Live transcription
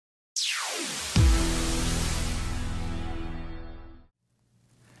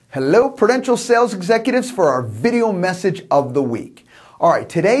Hello, Prudential Sales Executives, for our video message of the week. All right,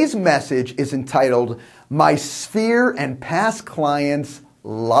 today's message is entitled, My Sphere and Past Clients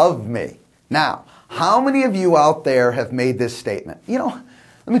Love Me. Now, how many of you out there have made this statement? Let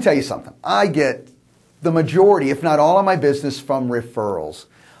me tell you something. I get the majority, if not all of my business from referrals.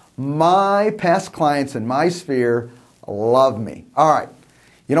 My past clients in my sphere love me. All right,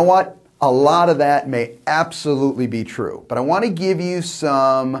 you know what? A lot of that may absolutely be true, but I want to give you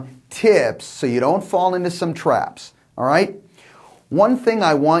some tips so you don't fall into some traps, all right? One thing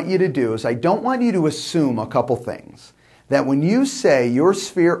I want you to do is I don't want you to assume a couple things. That when you say your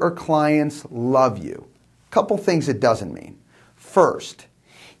sphere or clients love you, a couple things it doesn't mean. First,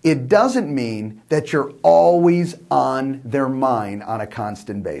 it doesn't mean that you're always on their mind on a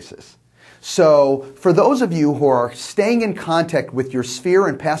constant basis. So for those of you who are staying in contact with your sphere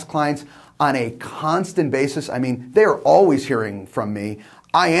and past clients on a constant basis, they're always hearing from me.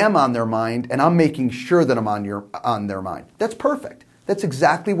 I am on their mind, and I'm making sure that I'm on their mind. That's perfect. That's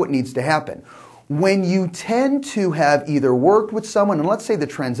exactly what needs to happen. When you tend to have either worked with someone, and let's say the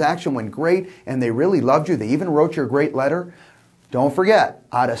transaction went great, and they really loved you, they even wrote you a great letter, don't forget,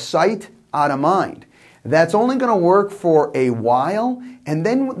 out of sight, out of mind. That's only going to work for a while, and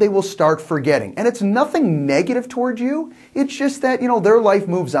then they will start forgetting. And it's nothing negative towards you. It's just that, their life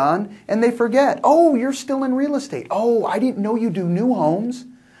moves on, and they forget. Oh, you're still in real estate. Oh, I didn't know you do new homes.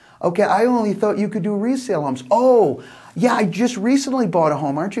 Okay, I only thought you could do resale homes. Oh, yeah, I just recently bought a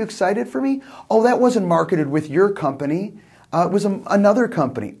home. Aren't you excited for me? Oh, that wasn't marketed with your company. It was another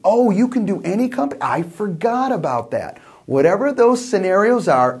company. Oh, you can do any company? I forgot about that. Whatever those scenarios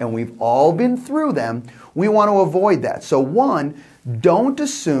are, and we've all been through them, we want to avoid that. So one, don't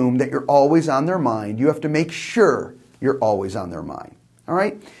assume that you're always on their mind. You have to make sure you're always on their mind. All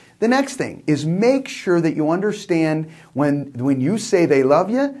right? The next thing is make sure that you understand when you say they love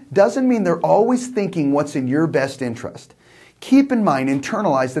you, doesn't mean they're always thinking what's in your best interest. Keep in mind,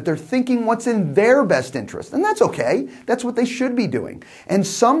 internalize that they're thinking what's in their best interest. And that's okay. That's what they should be doing. And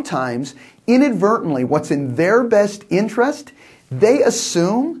sometimes, inadvertently, what's in their best interest, they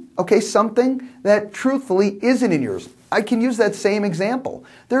assume, something that truthfully isn't in yours. I can use that same example.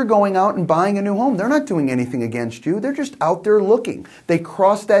 They're going out and buying a new home. They're not doing anything against you. They're just out there looking. They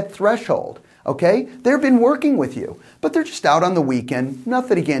crossed that threshold. They've been working with you, but they're just out on the weekend,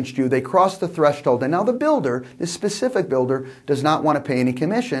 nothing against you. They crossed the threshold, and now the builder, this specific builder, does not want to pay any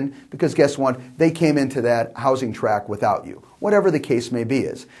commission because guess what? They came into that housing track without you, whatever the case may be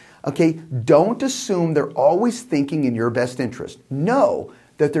is. Don't assume they're always thinking in your best interest. Know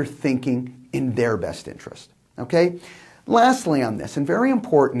that they're thinking in their best interest. Lastly on this, and very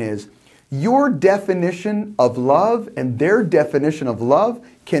important, is your definition of love and their definition of love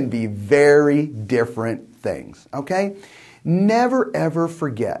can be very different things, Never ever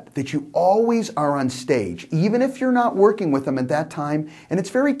forget that you always are on stage, even if you're not working with them at that time, and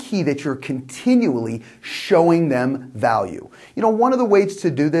it's very key that you're continually showing them value. One of the ways to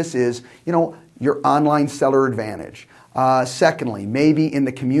do this is, your online seller advantage. Secondly, maybe in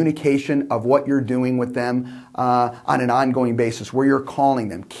the communication of what you're doing with them on an ongoing basis, where you're calling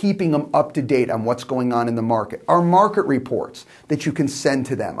them, keeping them up to date on what's going on in the market. Our market reports that you can send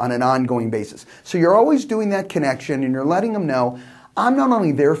to them on an ongoing basis. So you're always doing that connection, and you're letting them know, I'm not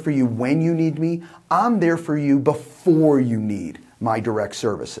only there for you when you need me, I'm there for you before you need my direct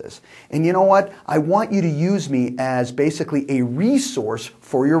services. And you know what? I want you to use me as basically a resource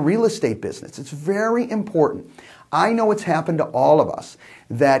for your real estate business. It's very important. I know it's happened to all of us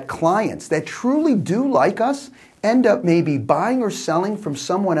that clients that truly do like us end up maybe buying or selling from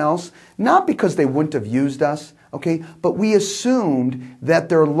someone else, not because they wouldn't have used us, but we assumed that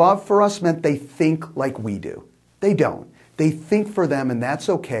their love for us meant they think like we do. They don't. They think for them, and that's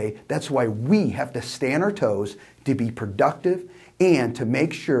okay. That's why we have to stay on our toes to be productive and to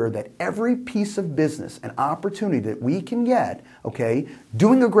make sure that every piece of business and opportunity that we can get,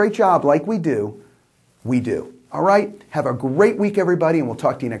 doing a great job like we do, we do. All right? Have a great week, everybody, and we'll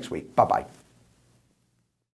talk to you next week. Bye-bye.